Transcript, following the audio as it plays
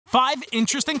5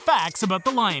 interesting facts about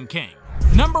The Lion King.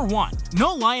 Number 1.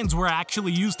 No lions were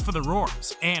actually used for the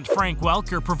roars, and Frank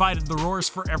Welker provided the roars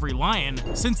for every lion,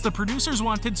 since the producers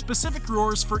wanted specific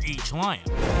roars for each lion.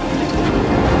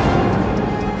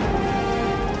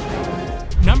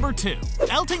 Number 2.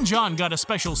 Elton John got a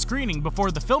special screening before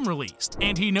the film released,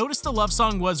 and he noticed the love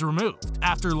song was removed.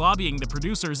 After lobbying the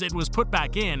producers, it was put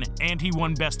back in, and he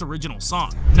won Best Original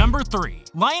Song. Number 3.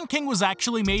 Lion King was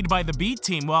actually made by the B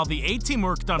team while the A team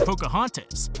worked on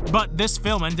Pocahontas, but this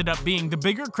film ended up being the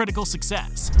bigger critical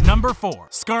success. Number 4.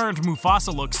 Scar and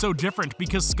Mufasa look so different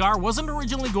because Scar wasn't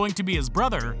originally going to be his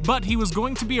brother, but he was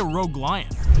going to be a rogue lion.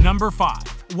 Number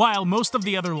 5. While most of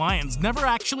the other lions never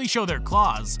actually show their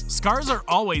claws, Scar's are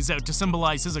always out to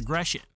symbolize his aggression.